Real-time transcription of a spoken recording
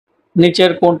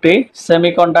নিচের কোনটি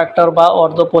সেমিকন্ডাক্টর বা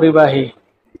অর্ধপরিবাহী?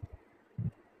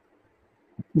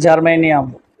 জার্মেনিয়াম।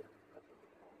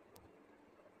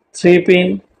 থ্রি পিন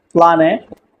প্লানে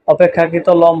অপেক্ষাকৃত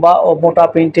লম্বা ও মোটা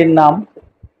পিনটির নাম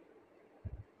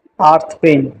আর্থ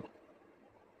পিন।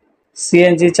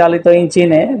 সিএনজি চালিত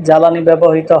ইঞ্জিনে জ্বালানি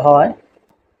ব্যবহৃত হয়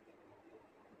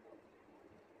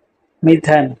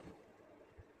মিথেন।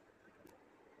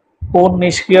 কোন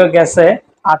নিষ্ক্রিয় গ্যাসে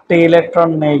 8টি ইলেকট্রন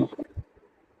নেই?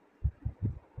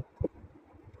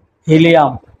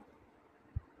 হিলিয়াম।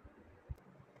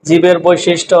 জীবের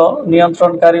বৈশিষ্ট্য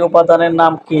নিয়ন্ত্রণকারী উপাদানের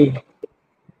নাম কি?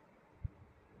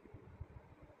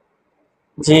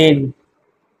 জিন।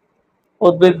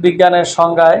 উদ্ভিদ বিজ্ঞানের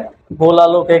সংজ্ঞায় গোল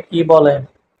আলুকে কি বলে?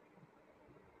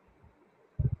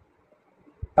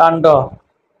 কাণ্ড।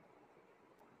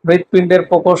 হৃৎপিণ্ডের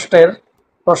প্রকোষ্ঠের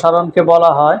প্রসারণকে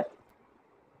বলা হয়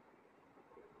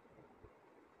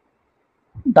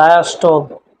ডায়াস্টোল।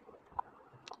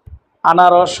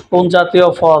 আনারস কোন জাতীয়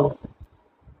ফল?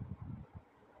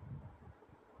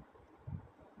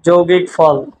 যৌগিক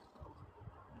ফল।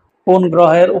 কোন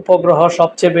গ্রহের উপগ্রহ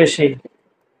সবচেয়ে বেশি?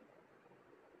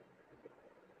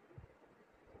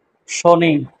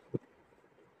 শনি।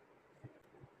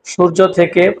 সূর্য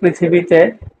থেকে পৃথিবীতে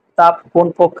তাপ কোন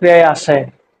প্রক্রিয়ায় আসে?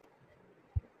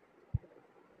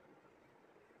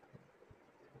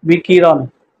 বিকিরণ।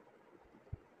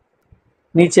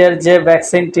 নিচের যে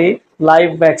ভ্যাকসিনটি লাইভ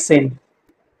ভ্যাকসিন?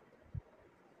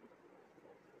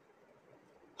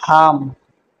 হাম।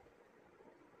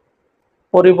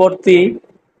 পরিবর্তী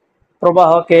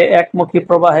প্রবাহকে একমুখী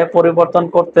প্রবাহে পরিবর্তন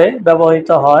করতে ব্যবহৃত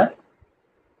হয়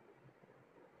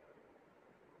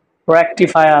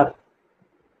রেকটিফায়ার।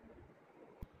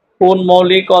 কোন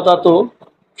মৌলিক অধাতু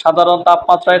সাধারণ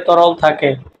তাপমাত্রায় তরল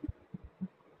থাকে?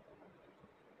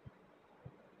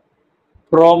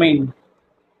 ব্রোমিন।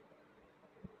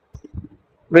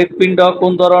 হৃৎপিণ্ড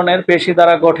কোন ধরনের পেশি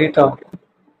দ্বারা গঠিত?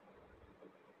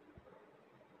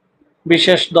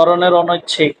 বিশেষ ধরনের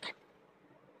অনৈচ্ছিক।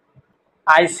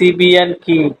 আইসিবিএন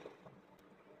কি?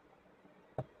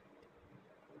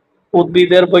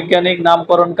 উদ্ভিদের বৈজ্ঞানিক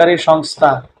নামকরণকারী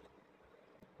সংস্থা।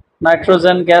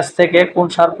 নাইট্রোজেন গ্যাস থেকে কোন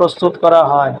সার প্রস্তুত করা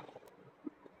হয়?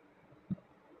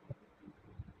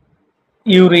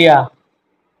 ইউরিয়া।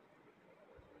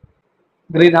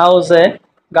 গ্রিনহাউসে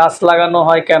গাছ লাগানো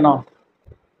হয় কেন?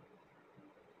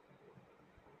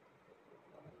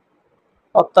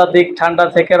 অত্যাধিক ঠান্ডা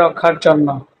থেকে রক্ষার জন্য।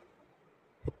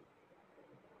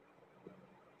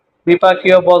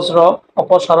 বিপাকীয় বজ্র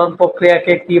অপসারণ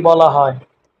প্রক্রিয়াকে কি বলা হয়?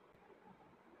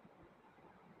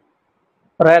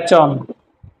 রেচন।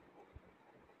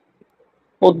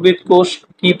 উদ্ভিদ কোষ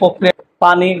কি প্রক্রিয়া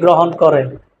পানি গ্রহণ করে?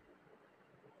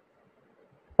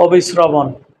 অবিশ্রবণ।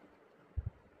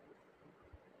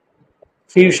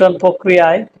 ফিউশন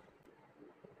প্রক্রিয়ায়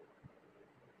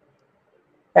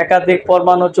একাধিক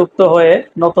পরমাণু যুক্ত হয়ে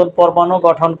নতুন পরমাণু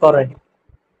গঠন করে।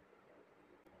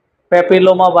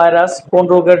 প্যাপিলোমা ভাইরাস কোন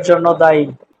রোগের জন্য দায়ী?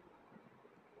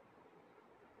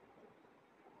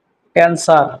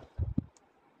 ক্যান্সার।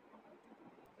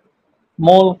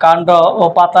 মূল, কাণ্ড ও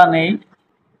পাতা নেই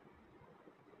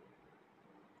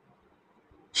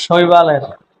শৈবালের।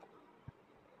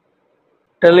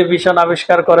 টেলিভিশন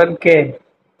আবিষ্কার করেন কে?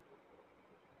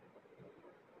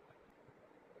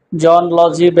 জন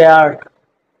লজি বেয়ার্ড।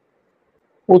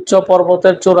 উচ্চ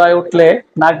পর্বতের চূড়ায় উঠলে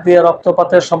নাক দিয়ে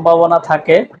রক্তপাতের সম্ভাবনা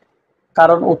থাকে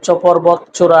কারণ উচ্চ পর্বত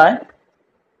চূড়ায়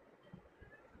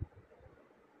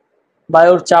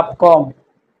বায়ুর চাপ কম।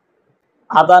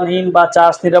 আধানহীন বা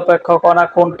চার্জ নিরপেক্ষ কণা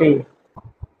কোনটি?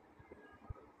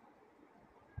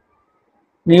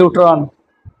 নিউট্রন।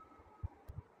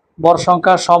 ভর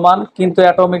সংখ্যা সমান কিন্তু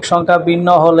অ্যাটমিক সংখ্যা ভিন্ন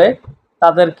হলে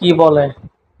তাদের কি বলে?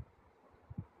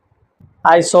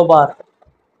 আইসোবার।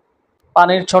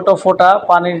 পানির ছোট ফোঁটা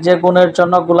পানির যে গুণের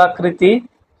জন্য গোলাকৃতি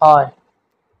হয়?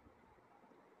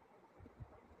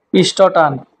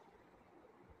 পৃষ্ঠটান।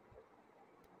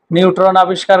 নিউট্রন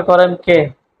আবিষ্কার করেন কে?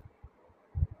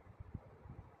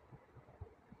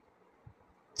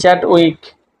 চ্যাডউইক।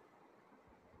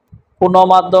 কোন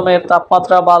মাধ্যমের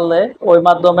তাপমাত্রা বাড়লে ওই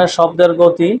মাধ্যমের শব্দের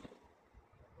গতি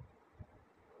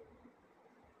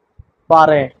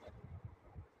বাড়ে?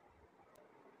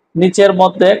 নিচের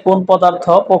মধ্যে কোন পদার্থ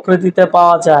প্রকৃতিতে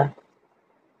পাওয়া যায়?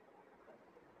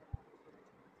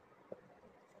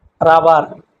 রাবার।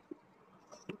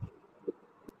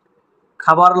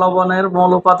 খাবার লবণের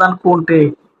মূল উপাদান কোনটি?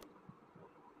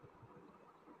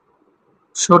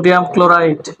 Sodium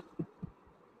chloride.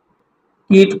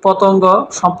 কীট পতঙ্গ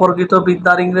সম্পর্কিত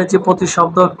বিদ্যার ইংরেজি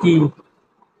প্রতিশব্দ কি?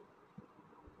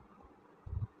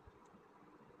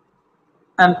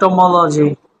 এন্টোমোলজি।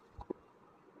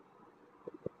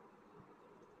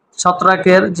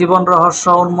 ছত্রাকের জীবন রহস্য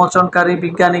উন্মোচনকারী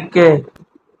বিজ্ঞানী কে?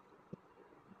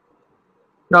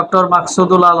 ডক্টর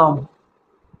মাকসুদুল আলম।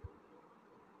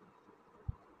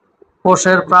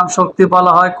 কোষের প্রাণশক্তি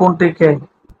বলা হয় কোনটিকে?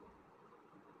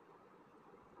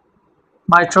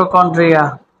 মাইটোকন্ড্রিয়া।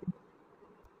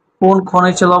 কোন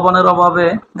খনিজ লবণের অভাবে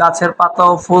গাছের পাতা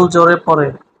ও ফুল ঝরে পড়ে?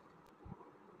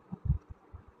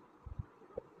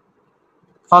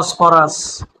 ফসফরাস।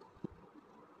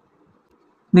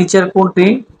 নিচের কোনটি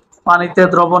পানিতে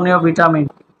দ্রবণীয় ভিটামিন?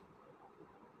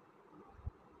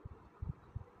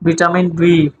 Vitamin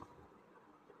B.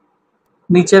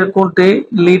 নিচের কোনটি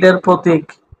লিডের প্রতীক?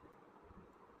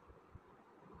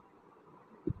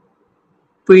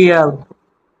 পিএল।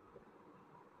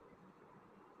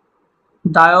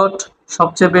 ডায়োড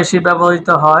সবচেয়ে বেশি ব্যবহৃত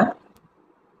হয়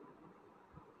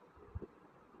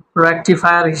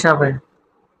রেকটিফায়ার হিসাবে।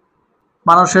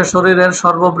 মানুষের শরীরের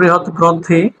সর্ববৃহৎ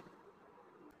গ্রন্থি?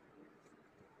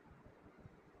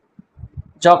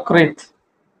 যকৃৎ।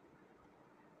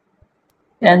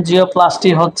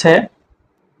 এনজিওপ্লাস্টি হচ্ছে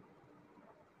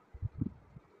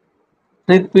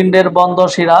হৃৎপিণ্ডের বন্ধ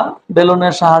শিরা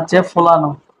বেলুনের সাহায্যে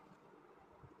ফোলানো।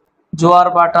 জোয়ার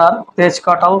ভাটার তেজ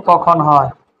কাটাল কখন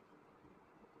হয়?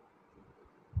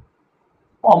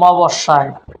 অমাবস্যায়।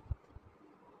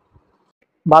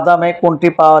 বাদামে কোনটি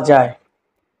পাওয়া যায়?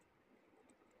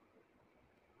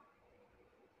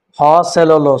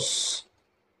 সেলুলোজ।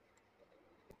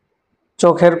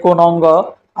 চোখের কোন অঙ্গ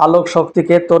আলোক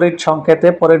শক্তিকে তড়িৎ সংকেতে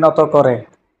পরিণত করে?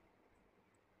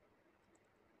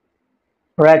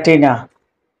 রেটিনা।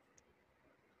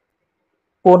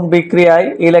 কোন বিক্রিয়ায়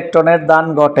ইলেকট্রনের দান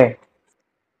ঘটে?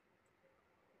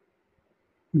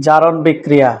 জারণ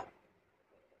বিক্রিয়া।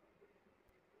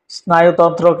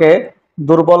 স্নায়ুতন্ত্রকে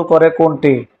দুর্বল করে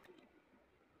কোনটি?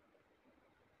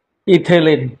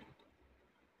 ইথিলিন।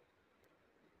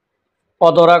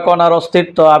 অধরা কণার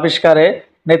অস্তিত্ব আবিষ্কারে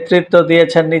নেতৃত্ব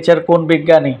দিয়েছেন নিচের কোন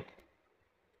বিজ্ঞানী?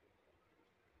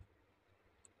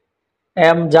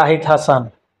 এম জাহিদ হাসান।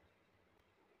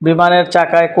 বিমানের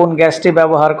চাকায় কোন গ্যাসটি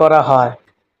ব্যবহার করা হয়?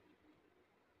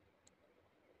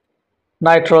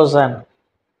 নাইট্রোজেন।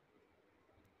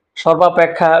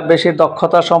 সর্বাপেক্ষা বেশি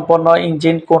দক্ষতা সম্পন্ন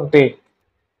ইঞ্জিন কোনটি?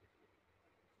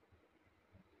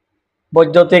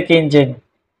 বৈদ্যুতিক ইঞ্জিন।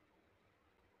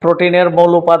 প্রোটিনের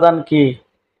মূল উপাদান কি?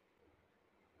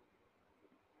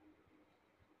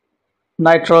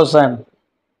 নাইট্রোজেন।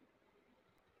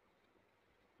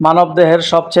 মানবদেহের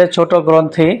সবচেয়ে ছোট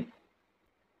গ্রন্থি?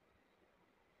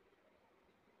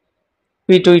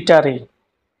 পিটুইটারি।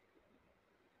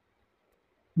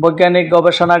 বৈজ্ঞানিক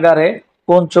গবেষণাগারে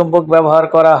কোন চুম্বক ব্যবহার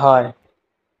করা হয়?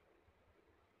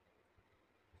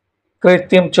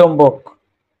 কৃত্রিম চুম্বক।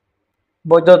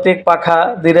 বৈদ্যুতিক পাখা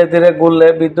ধীরে ধীরে ঘুরলে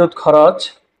বিদ্যুৎ খরচ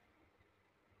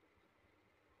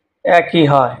একই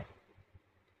হয়।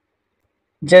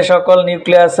 যে সকল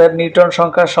নিউক্লিয়াসের নিউট্রন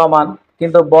সংখ্যা সমান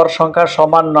কিন্তু বর সংখ্যা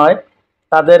সমান নয়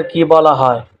তাদের কি বলা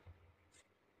হয়?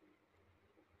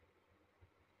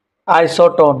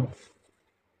 আইসোটোন।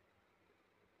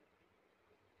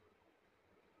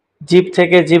 জীব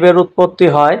থেকে জীবের উৎপত্তি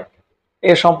হয়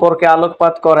এ সম্পর্কে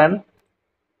আলোকপাত করেন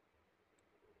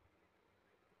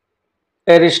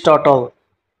এরিস্টটল।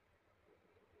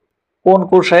 কোন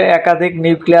কোষে একাধিক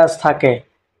নিউক্লিয়াস থাকে?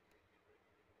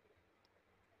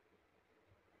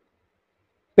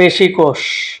 পেশী কোষ।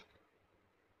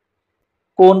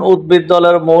 কোন উদ্ভিদ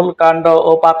দলের মূল, কাণ্ড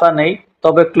ও পাতা নেই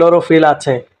তবে ক্লোরোফিল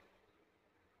আছে?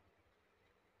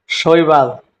 শৈবাল।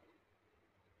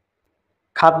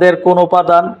 খাদ্যের কোন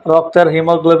উপাদান রক্তের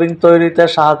হিমোগ্লোবিন তৈরিতে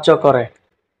সাহায্য করে?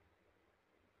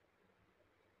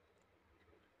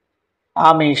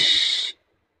 আমিষ।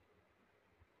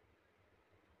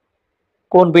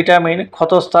 কোন ভিটামিন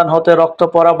ক্ষতস্থান হতে রক্ত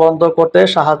পড়া বন্ধ করতে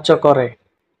সাহায্য করে?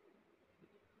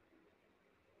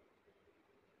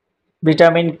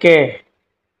 Vitamin K.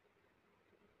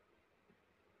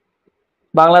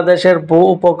 বাংলাদেশের ভূ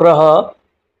উপগ্রহ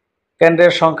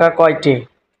কেন্দ্রের সংখ্যা কয়টি?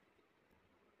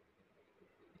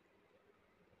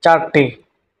 4টি।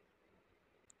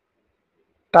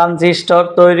 ট্রানজিস্টর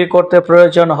তৈরি করতে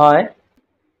প্রয়োজন হয়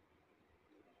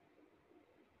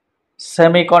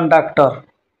সেমিকন্ডাক্টর।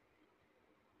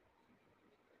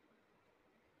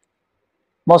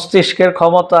 মস্তিষ্কের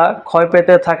ক্ষমতা ক্ষয়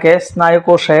পেতে থাকে স্নায়ু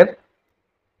কোষের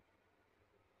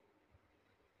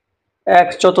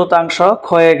 1/4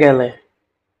 ক্ষয়ে গেলে।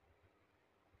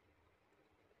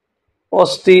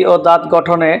 অস্থি ও দাঁত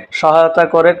গঠনে সহায়তা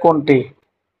করে কোনটি?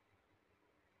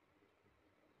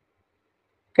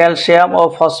 ক্যালসিয়াম ও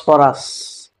ফসফরাস।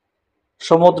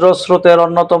 সমুদ্র স্রোতের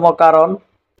অন্যতম কারণ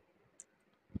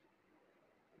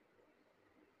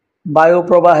বায়ু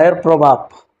প্রবাহের প্রভাব।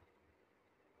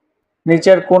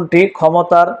 নিচের কোনটি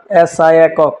ক্ষমতার এসআই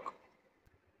একক?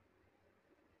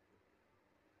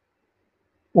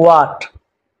 ওয়াট।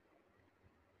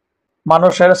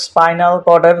 মানুষের স্পাইনাল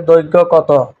কর্ডের দৈর্ঘ্য কত?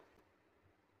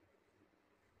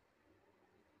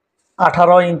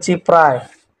 18 ইঞ্চি প্রায়।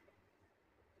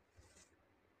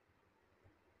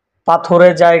 পাথুরে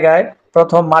জায়গায়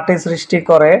প্রথম মাটি সৃষ্টি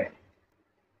করে?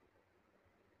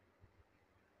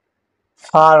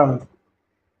 ফার্ন।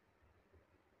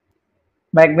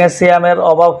 ম্যাগনেসিয়ামের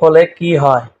অভাব হলে কি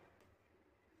হয়?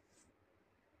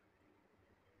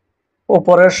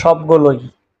 উপরের সবগুলোই।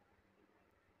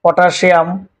 পটাশিয়াম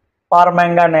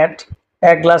পারম্যাঙ্গানেট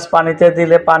 1 গ্লাস পানিতে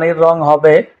দিলে পানির রং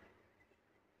হবে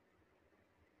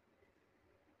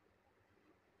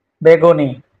বেগুনি।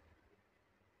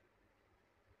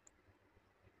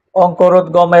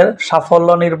 অঙ্কুরোদ্গমের সাফল্য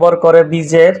নির্ভর করে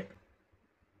বীজের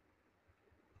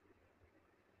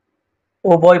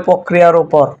উভয় প্রক্রিয়ার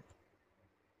উপর।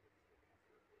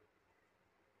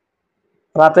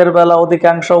 রাতের বেলা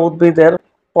অধিকাংশ উদ্ভিদের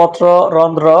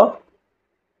পত্ররন্ধ্র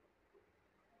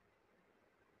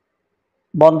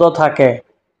বন্ধ থাকে।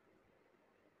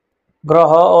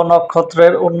 গ্রহ ও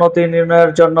নক্ষত্রের উন্নতি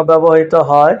নির্ণয়ের জন্য ব্যবহৃত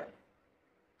হয়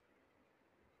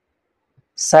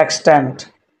সেক্সট্যান্ট।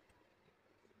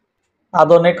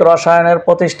 আধুনিক রসায়নের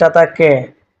প্রতিষ্ঠাতা কে?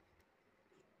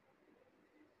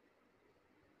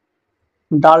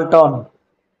 ডাল্টন।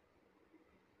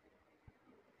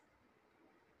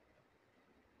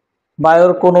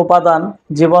 বায়ুর কোন উপাদান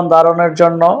জীবন ধারণের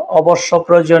জন্য অবশ্য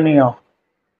প্রয়োজনীয়?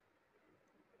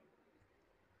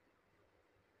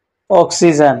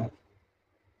 অক্সিজেন।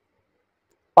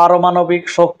 পারমাণবিক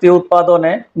শক্তি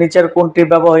উৎপাদনে নিচের কোনটি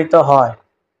ব্যবহৃত হয়?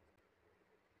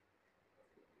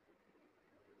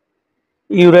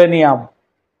 ইউরেনিয়াম।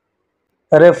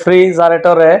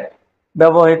 রেফ্রিজারেটরে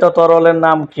ব্যবহৃত তরলের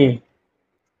নাম কি?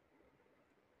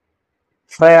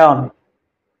 ফ্রেয়ন।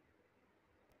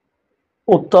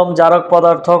 উত্তম জারক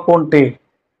পদার্থ কোনটি?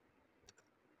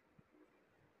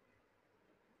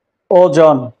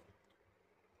 ওজন।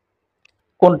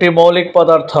 কোনটি মৌলিক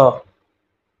পদার্থ?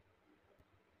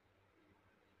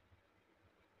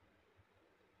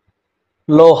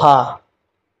 লোহা।